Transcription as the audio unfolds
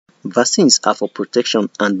Vaccines are for protection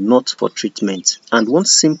and not for treatment, and one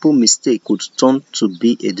simple mistake could turn to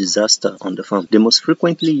be a disaster on the farm. The most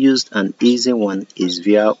frequently used and easy one is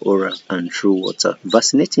via oral and through water.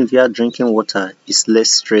 Vaccinating via drinking water is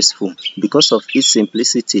less stressful because of its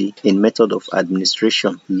simplicity in method of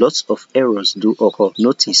administration. Lots of errors do occur,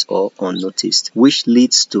 noticed or unnoticed, which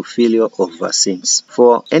leads to failure of vaccines.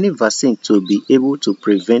 For any vaccine to be able to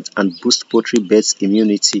prevent and boost poultry birds'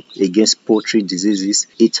 immunity against poultry diseases,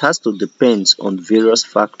 it has to depend on various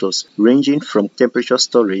factors ranging from temperature,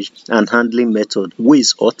 storage and handling method.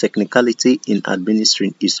 Ways or technicality in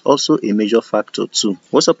administering is also a major factor too.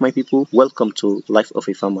 What's up my people, welcome to Life of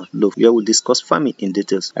a Farmer, where we discuss farming in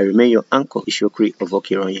details. I remain your anchor, Ishokri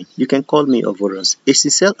Ovokiroyin. You can call me Ovorans. A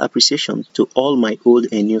sincere appreciation to all my old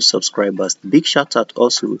and new subscribers. Big shout out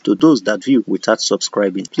also to those that view without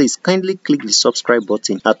subscribing. Please kindly click the subscribe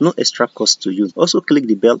button at no extra cost to you. Also click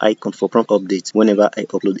the bell icon for prompt updates whenever I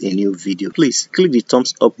upload a new video. Please click the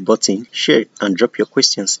thumbs up button, share and drop your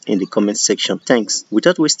questions in the comment section. Thanks.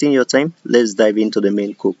 Without wasting your time, let's dive into the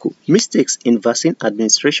main cocoa. Mistakes in vaccine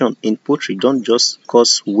administration in poultry don't just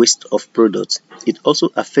cause waste of products, it also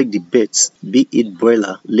affects the birds, be it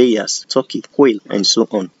broiler, layers, turkey, quail and so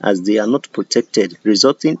on, as they are not protected,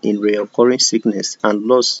 resulting in reoccurring sickness and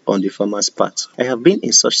loss on the farmer's part. I have been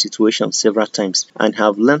in such situations several times and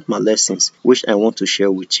have learned my lessons, which I want to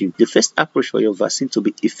share with you. The first approach for your vaccine to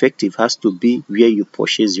be effective has to be where you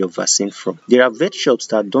purchase your vaccine from. There are vet shops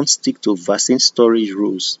that don't stick to vaccine storage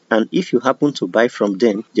rules, and if you happen to buy from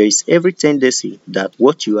them, there is every tendency that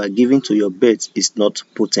what you are giving to your birds is not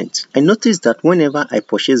potent. I noticed that whenever I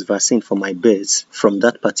purchase vaccine for my birds from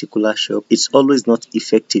that particular shop, it's always not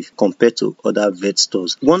effective compared to other vet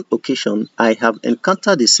stores. One occasion, I have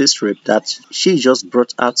encountered a sales rep that she just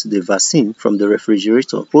brought out the vaccine from the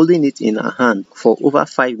refrigerator, holding it in her hand for over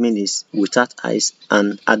 5 minutes without ice,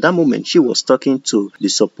 and at that moment she was talking to the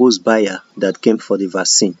supposed buyer that came for the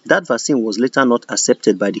vaccine. That vaccine was later not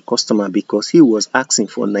accepted by the customer because he was asking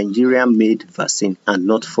for Nigerian made vaccine and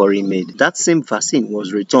not foreign made. That same vaccine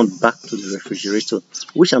was returned back to the refrigerator,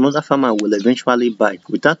 which another farmer will eventually buy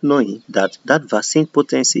without knowing that that vaccine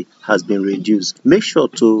potency has been reduced. Make sure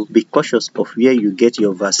to be cautious of where you get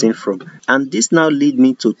your vaccine from. And this now leads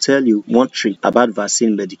me to tell you one trick about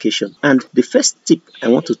vaccine medication. And the first tip I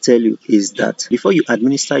want to tell you is that before you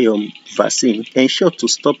administer your vaccine, ensure to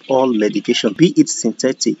stop all medication, be it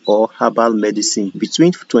synthetic or herbal medicine,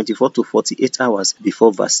 between 24 to 48 hours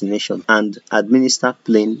before vaccination, and administer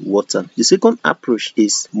plain water. The second approach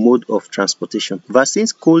is mode of transportation.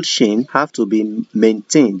 Vaccines cold chain have to be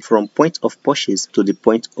maintained from point of purchase to the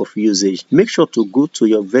point of usage. Make sure to go to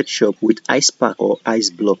your vet shop with ice pack or ice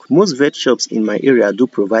block. Most vet shops in my area do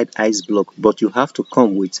provide ice block, but you have to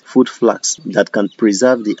come with food flask that can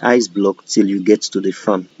preserve the ice block till you get to the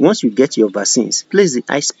farm. Once you get your vaccines, place the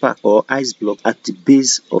ice pack or ice block at the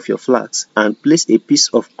base of your flask and place a piece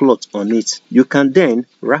of cloth on it. You can then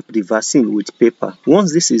wrap the vaccine with paper.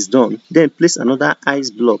 Once this is done, then place another ice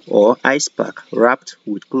block or ice pack wrapped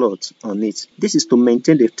with cloth on it. This is to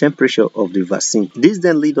maintain the temperature of the vaccine. This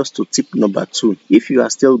then leads us to tip number 2. If you are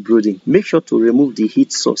still brooding, make sure to remove the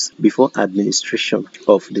heat source before administration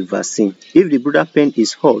of the vaccine. If the brooder pen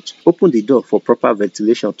is hot, open the door for proper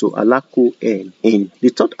ventilation to allow cool air in. The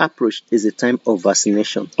third approach is the time of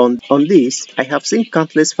vaccination. On this, I have seen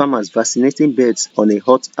countless farmers vaccinating birds on a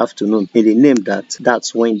hot afternoon in the name that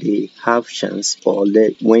that's when they have chance or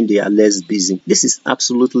when they are less busy. This is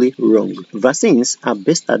absolutely wrong. Vaccines are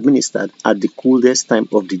best administered at the coolest time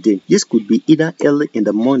of the day. This could be either early in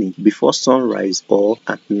the morning before sunrise or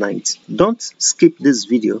at night. Don't skip this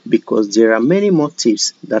video because there are many more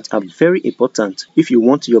tips that are very important if you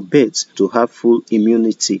want your birds to have full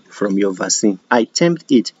immunity from your vaccine. I termed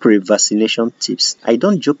it pre-vaccination tips. I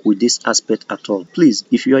don't joke with this aspect at all. Please,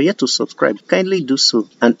 if you are yet to subscribe, kindly do so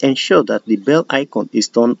and ensure that the bell icon is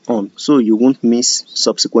turned on so you won't miss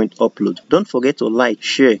subsequent upload. Don't forget to like,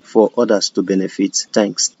 share for others to benefit.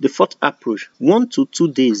 Thanks. The fourth approach: 1 to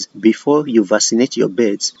 2 days before you vaccinate your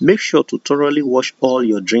birds, make sure to thoroughly wash all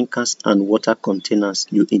your drinkers and water containers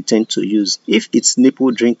you intend to use. If it's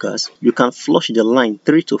nipple drinkers, you can flush the line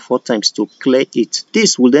 3 to 4 times to clear it.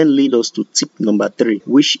 This will then lead us to tip number 3,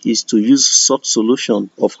 which is to use salt solution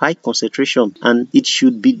of high concentration, and it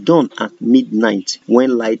should be done at midnight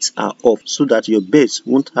when lights are off so that your birds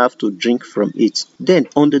won't have to drink from it. Then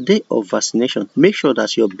on the day of vaccination, make sure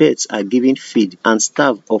that your birds are given feed and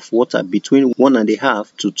starved of water between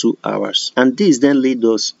 1.5 to 2 hours. And this then leads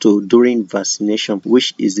us to during vaccination,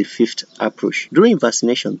 which is the fifth approach. During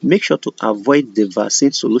vaccination, make sure to avoid the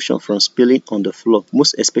vaccine solution from spilling on the floor,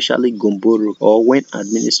 most especially gomboro or when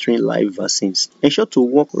administering live vaccines. Ensure to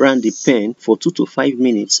walk around the pen for 2 to 5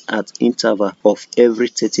 minutes at interval of every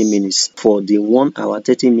 30 minutes for the 1 hour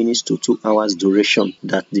 30 minutes to 2 hours duration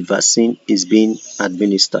that the vaccine is being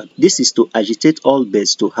administered. This is to agitate all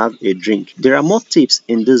birds to have a drink. There are more tips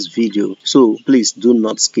in this video, so please do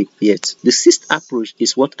not skip yet. The 6th approach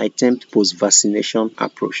is what I termed post-vaccination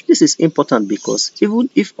approach. This is important because even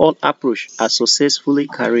if all approaches are successfully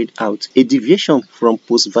carried out, a deviation from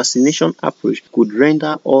post-vaccination approach could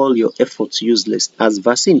render all your efforts useless, as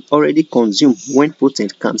vaccine already consumed when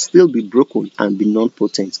potent can still be broken and be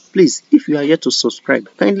non-potent. Please, if you are yet to subscribe,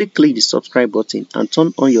 kindly click the subscribe button and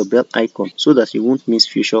turn on your bell icon so that you won't miss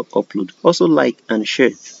future upload. Also like and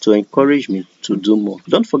share to encourage me to do more.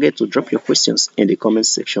 Don't forget to drop your questions in the comment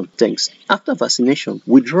section. Thanks. After vaccination,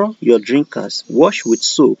 withdraw your drinkers, wash with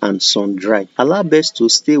soap and sun dry. Allow birds to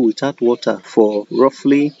stay without water for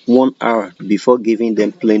roughly 1 hour before giving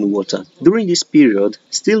them plain water. During this period,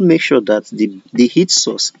 still make sure that the heat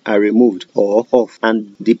source are removed or off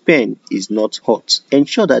and the pen is not hot.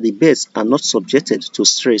 Ensure that the birds are not subjected to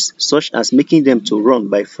stress, such as making them to run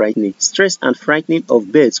by frightening. Stress and frightening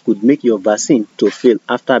of birds could make your vaccine to fail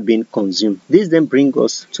after being consumed. This then brings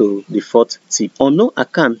us to the 4th tip. On no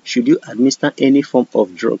account should you administer any form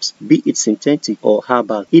of drugs, be it synthetic or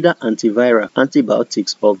herbal, either antiviral,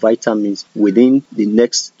 antibiotics or vitamins within the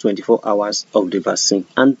next 24 hours of the vaccine.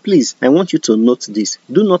 And please, I want you to note this.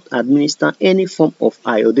 Do not administer any form of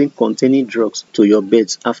iodine-containing drugs to your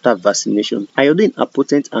birds after vaccination. Iodine are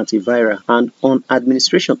potent antiviral, and on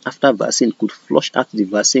administration after vaccine could flush out the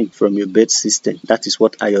vaccine from your bird's system. That is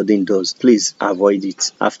what iodine does. Please avoid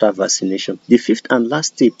it after vaccination. The 5th and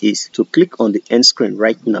last tip is to click on the end screen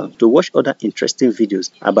right now to watch other interesting videos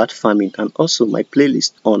about farming and also my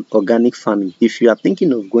playlist on organic farming. If you are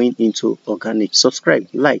thinking of going into organic, subscribe,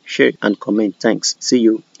 like, share and comment. Thanks. See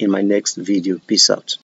you in my next video. Peace out.